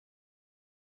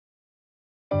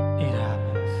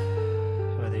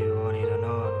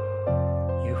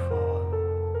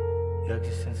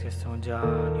sadness on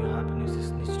John, your happiness is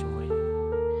snitched away.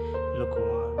 Look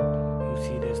on, you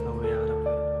see there's no way out of it.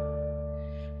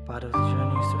 Part of the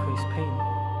journey is to face pain.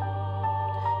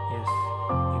 Yes,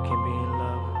 you can be in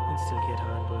love and still get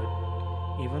hurt, but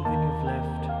even when you've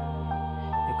left,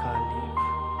 you can't leave.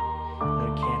 No,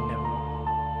 you can never.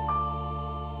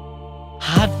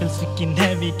 Heart feels freaking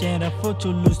heavy, can't afford to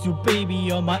lose you, baby.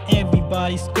 You're my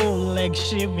everybody's cold, leg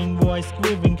shivering, voice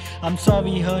quivering. I'm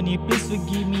sorry, honey, please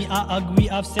forgive me. I agree,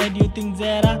 I've said you things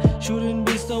that I shouldn't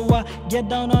be, so I get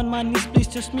down on my knees. Please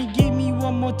trust me, give me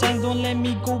one more chance, don't let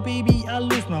me go, baby. I'll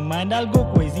lose my mind, I'll go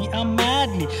crazy. I'm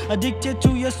madly addicted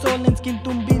to your soul and skin.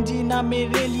 तुम बिन जीना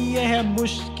मेरे लिए है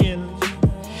मुश्किल,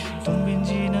 तुम बिन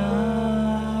जीना.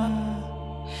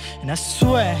 And I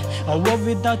swear, a world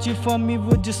without you for me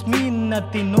would just mean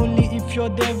nothing. Only if you're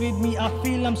there with me, I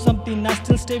feel I'm something. I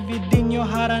still stay within your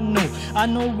heart, I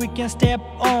know we can step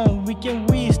on, we can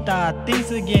restart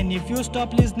things again. If you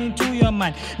stop listening to your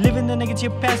mind, living the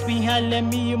negative past behind, let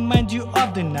me remind you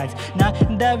of the nights. Now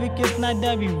that we kissed, night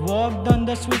that we walked on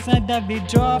the streets, night that we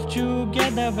drove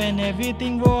together, when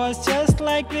everything was just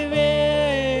like we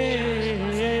wish.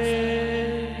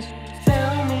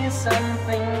 Tell me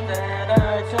something that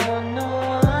I don't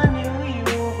know. I knew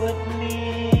you would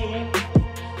leave.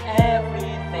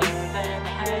 Everything that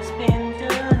has been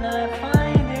done, I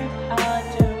find it hard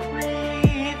to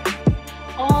breathe.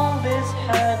 All this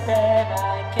hurt that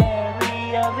I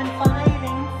carry, I've been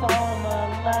fighting for my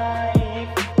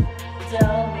life.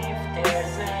 Tell me if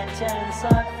there's a chance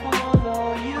I'd follow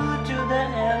you to the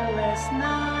endless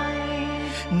night.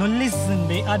 No, listen,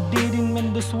 babe, I didn't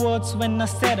mean those words when I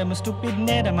said I'm a stupid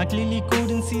net. I clearly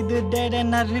couldn't see the dead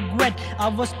and I regret. I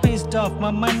was pissed off,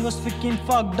 my mind was freaking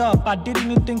fucked up. I didn't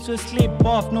know things would slip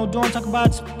off. No, don't talk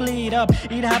about split up.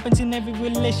 It happens in every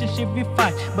relationship we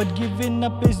fight, but giving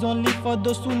up is only for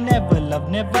those who never loved,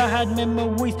 never had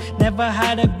memories, never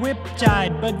had a grip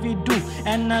tight. But we do,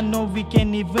 and I know we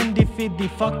can even defeat the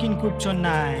fucking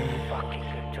kryptonite.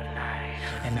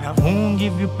 And I won't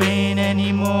give you pain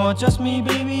anymore. Trust me,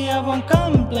 baby, I won't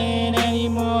complain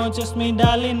anymore. Trust me,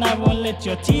 darling, I won't let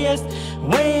your tears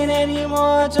rain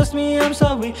anymore. Trust me, I'm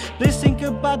sorry. Please think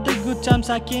about the good times.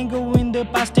 I can't go in the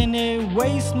past and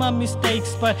erase my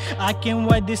mistakes, but I can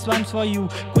write these rhymes for you.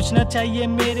 कुछ न चाहिए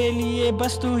मेरे लिए,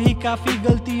 बस तू ही काफी.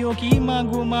 गलतियों की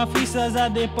मांगू माफी, सजा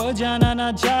दे पर जाना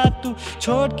ना जा तू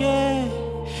छोड़ के,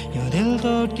 यूं दिल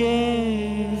तोड़ के.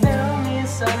 Tell me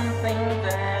something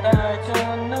that I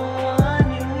don't know. I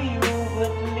knew you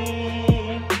would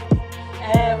leave.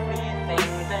 Everything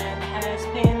that has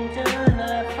been done,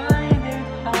 I find it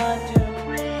hard to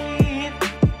breathe.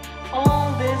 All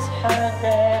this hurt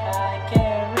that I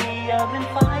carry, I've been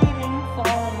fighting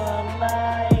for my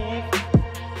life.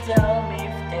 Tell me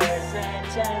if there's a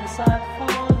chance I'd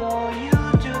follow you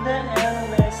to the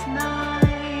endless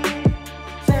night.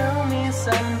 Tell me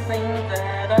something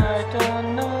that I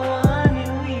don't know. I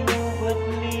knew you would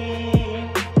leave.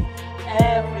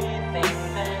 Everything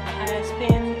that has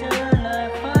been done, I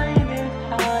find it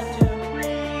hard to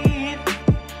breathe.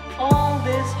 All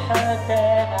this hurt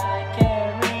that I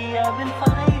carry, I've been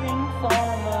fighting for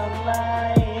my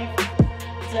life.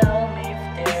 Tell me if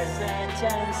there's a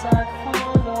chance I'd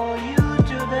follow you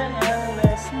to the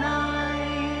endless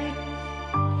night.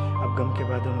 अब गम के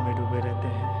बादलों में डूबे रहते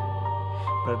हैं,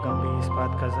 पर गम भी इस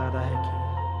बात का ज़्यादा है कि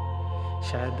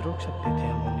शायद रोक सकते थे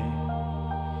हम उन्हें,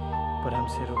 पर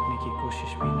हमसे रोकने की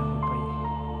कोशिश भी न हो पाई.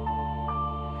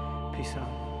 Peace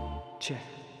out.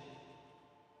 Check.